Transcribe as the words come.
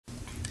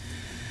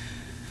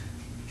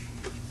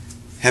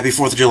Happy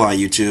 4th of July,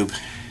 YouTube.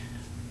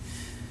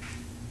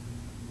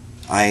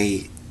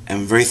 I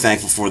am very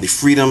thankful for the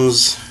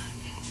freedoms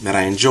that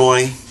I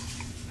enjoy,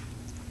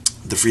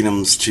 the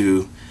freedoms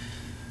to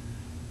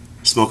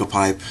smoke a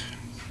pipe,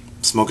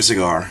 smoke a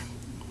cigar,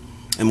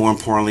 and more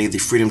importantly, the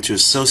freedom to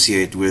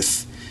associate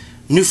with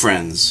new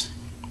friends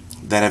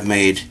that I've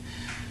made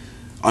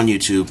on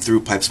YouTube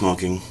through pipe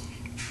smoking.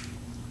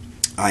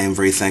 I am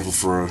very thankful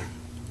for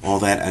all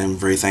that. I am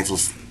very thankful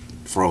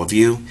for all of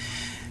you,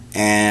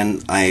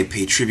 and I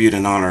pay tribute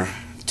and honor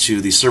to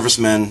the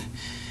servicemen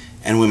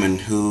and women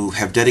who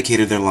have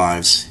dedicated their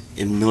lives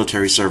in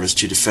military service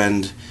to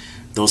defend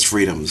those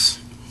freedoms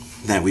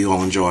that we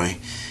all enjoy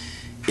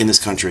in this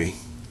country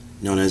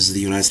known as the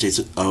United States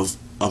of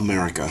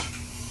America.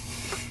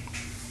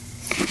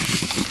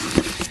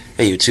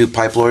 Hey YouTube,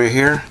 Pipe Lawyer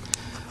here,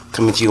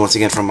 coming to you once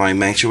again from my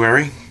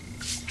sanctuary.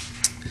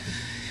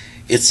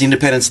 It's the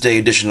Independence Day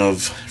edition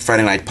of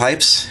Friday Night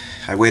Pipes.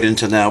 I waited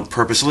until now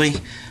purposely.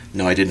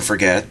 No, I didn't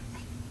forget.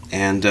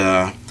 And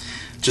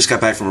just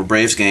got back from a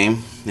Braves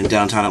game in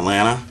downtown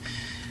Atlanta,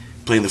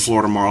 playing the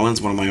Florida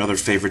Marlins, one of my other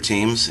favorite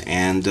teams.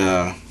 And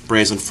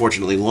Braves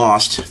unfortunately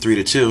lost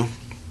 3-2,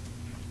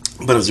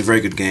 but it was a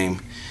very good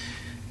game.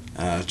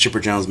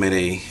 Chipper Jones made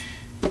a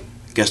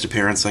guest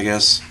appearance, I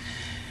guess,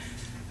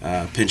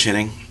 pinch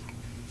hitting.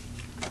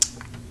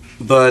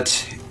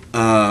 But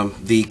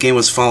the game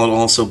was followed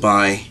also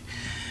by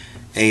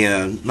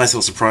a nice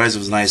little surprise. It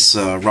was a nice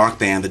rock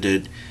band that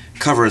did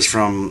covers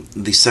from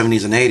the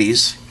 70s and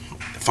 80s,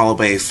 followed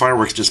by a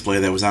fireworks display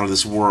that was out of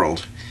this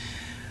world.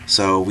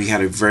 So we had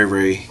a very,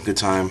 very good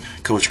time,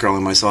 Coach Girl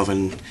and myself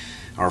and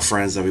our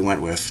friends that we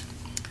went with.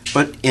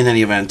 But in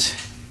any event,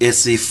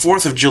 it's the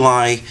 4th of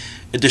July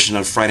edition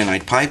of Friday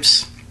Night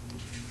Pipes,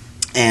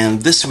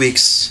 and this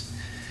week's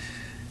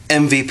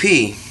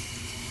MVP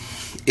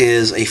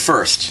is a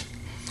first.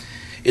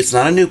 It's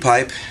not a new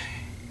pipe.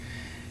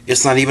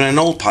 It's not even an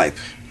old pipe.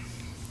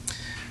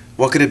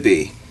 What could it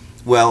be?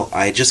 Well,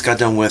 I just got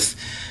done with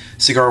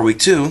Cigar Week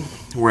 2,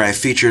 where I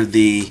featured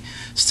the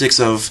sticks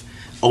of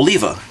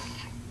Oliva.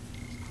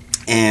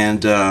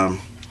 And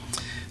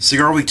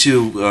Cigar Week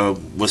 2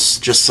 was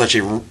just such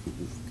a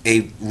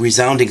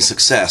resounding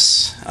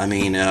success. I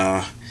mean,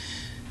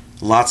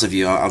 lots of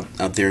you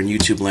out there in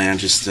YouTube land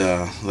just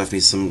left me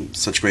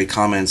such great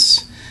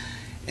comments.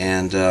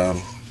 And I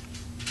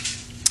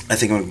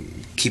think I'm going to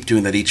keep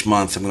doing that each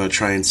month. I'm going to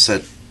try and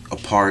set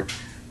apart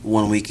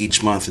 1 week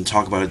each month and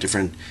talk about a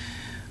different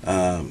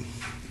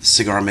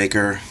cigar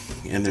maker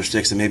and their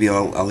sticks, and maybe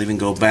I'll even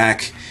go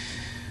back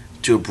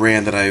to a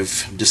brand that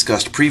I've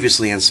discussed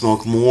previously and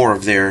smoke more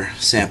of their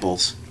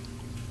samples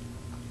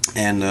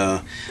and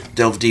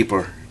delve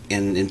deeper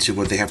into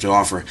what they have to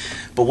offer.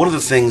 But one of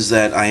the things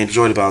that I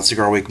enjoyed about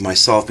Cigar Week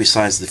myself,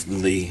 besides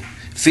the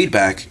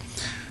feedback,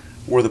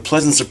 were the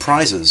pleasant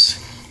surprises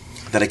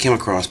that I came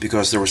across,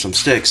 because there were some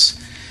sticks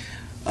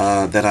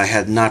that I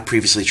had not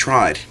previously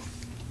tried.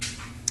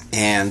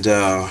 And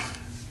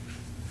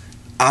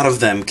out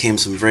of them came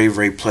some very,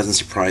 very pleasant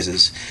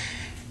surprises.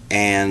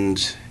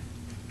 And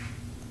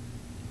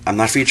I'm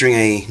not featuring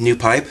a new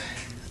pipe.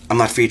 I'm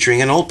not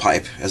featuring an old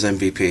pipe as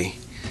MVP.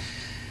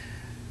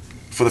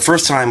 For the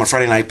first time on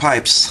Friday Night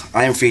Pipes,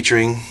 I am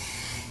featuring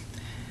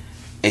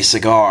a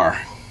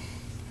cigar.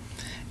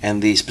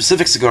 And the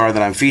specific cigar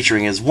that I'm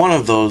featuring is one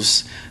of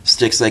those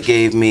sticks that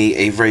gave me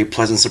a very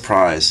pleasant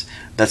surprise.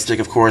 That stick,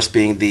 of course,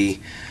 being the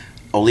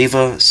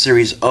Oliva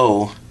Series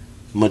O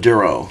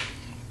Maduro,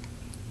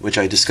 which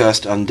I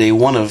discussed on day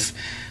 1 of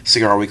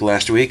Cigar Week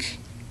last week.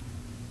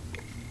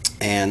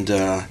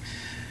 And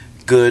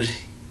good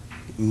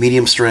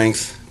medium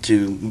strength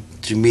to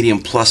medium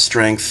plus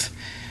strength,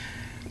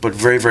 but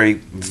very, very,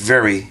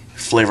 very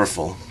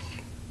flavorful.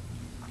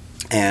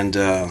 And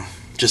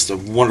just a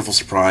wonderful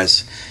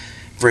surprise.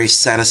 Very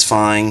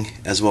satisfying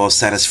as well as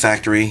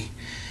satisfactory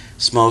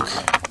smoke.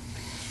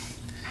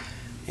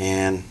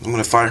 And I'm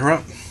going to fire her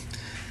up.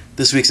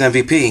 This week's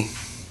MVP,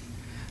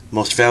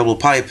 most valuable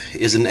pipe,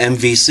 is an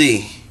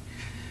MVC,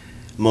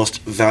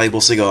 most valuable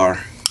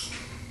cigar.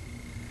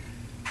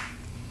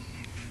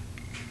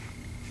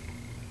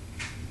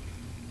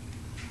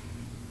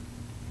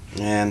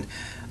 And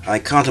I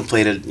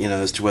contemplated,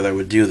 as to whether I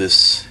would do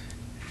this.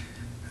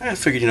 I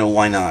figured,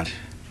 why not?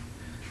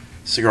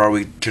 Cigar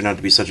Week turned out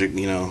to be such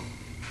a,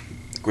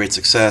 great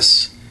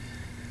success.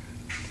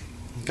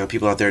 Got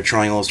people out there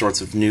trying all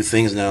sorts of new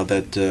things now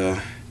that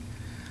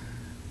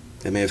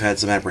they may have had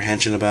some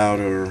apprehension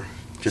about, or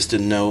just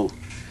didn't know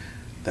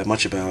that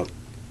much about.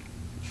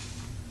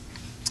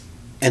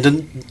 And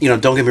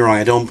don't get me wrong,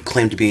 I don't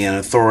claim to be an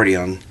authority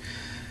on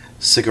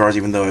cigars,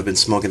 even though I've been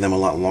smoking them a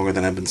lot longer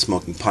than I've been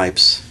smoking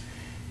pipes.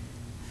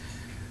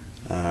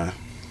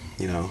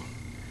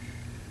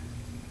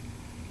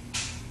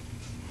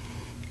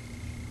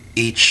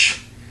 Each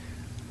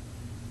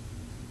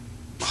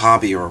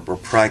hobby or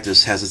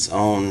practice has its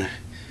own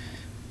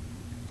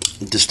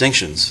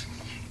distinctions.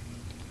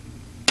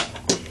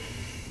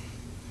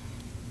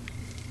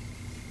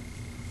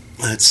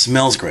 It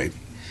smells great.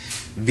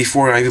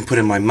 Before I even put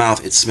it in my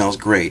mouth, it smells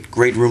great.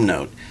 Great room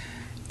note.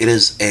 it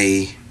is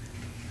a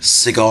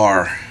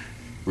cigar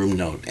room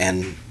note,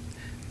 and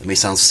it may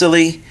sound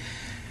silly,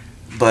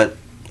 but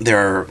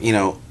there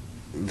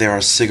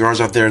are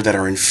cigars out there that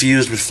are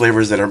infused with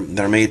flavors that are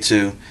made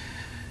to,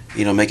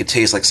 make it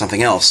taste like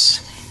something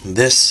else.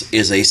 This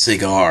is a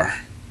cigar.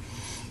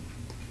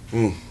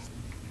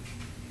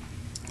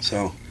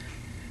 So,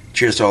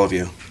 cheers to all of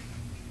you.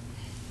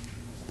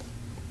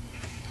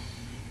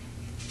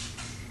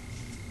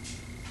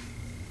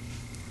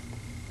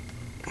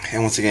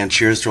 And once again,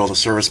 cheers to all the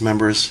service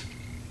members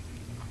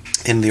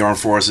in the armed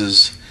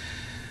forces.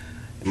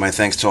 And my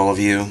thanks to all of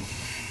you.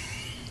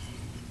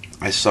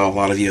 I saw a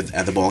lot of you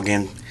at the ball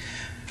game,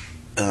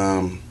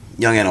 young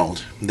and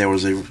old. There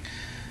was a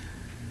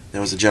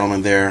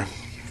gentleman there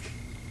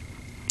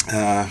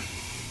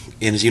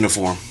in his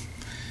uniform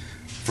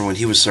from when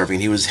he was serving.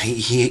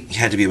 He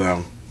had to be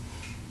about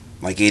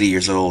like 80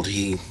 years old.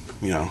 He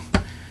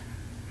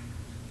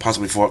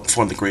possibly fought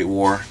in the Great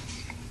War,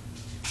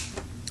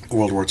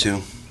 World War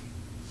II.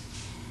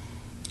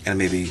 And I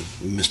may be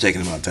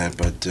mistaken about that,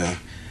 but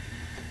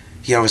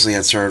he obviously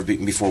had served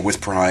before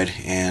with pride,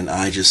 and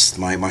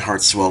my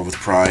heart swelled with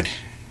pride,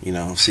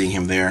 seeing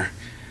him there.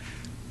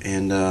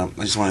 And I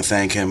just want to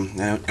thank him.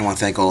 I want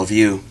to thank all of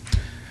you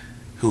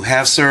who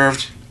have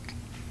served,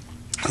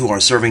 who are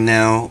serving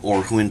now,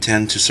 or who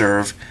intend to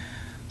serve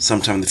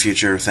sometime in the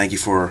future. Thank you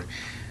for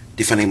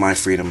defending my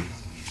freedom.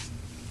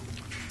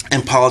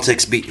 And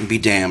politics be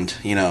damned.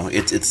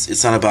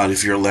 It's not about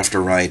if you're left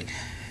or right.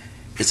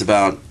 It's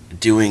about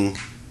doing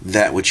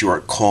that which you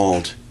are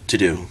called to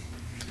do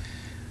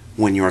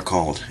when you are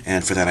called,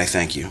 and for that I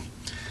thank you.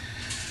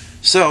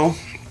 So,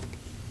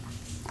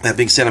 that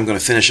being said, I'm going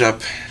to finish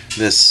up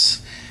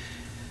this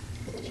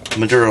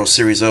Maduro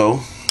Series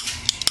O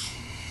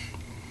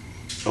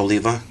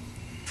Oliva.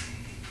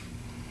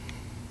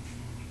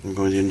 I'm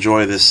going to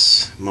enjoy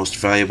this most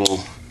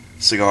valuable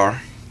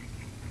cigar.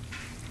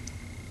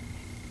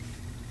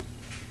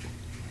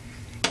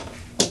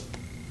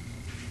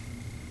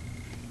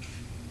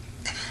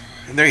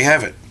 And there you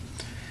have it.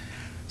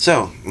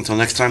 So, until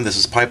next time, this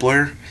is Pipe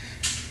Lawyer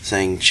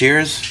saying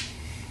cheers.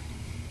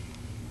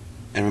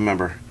 And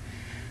remember,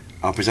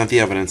 I'll present the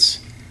evidence,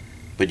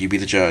 but you be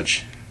the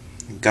judge.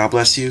 God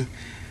bless you,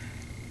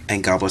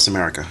 and God bless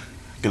America.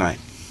 Good night.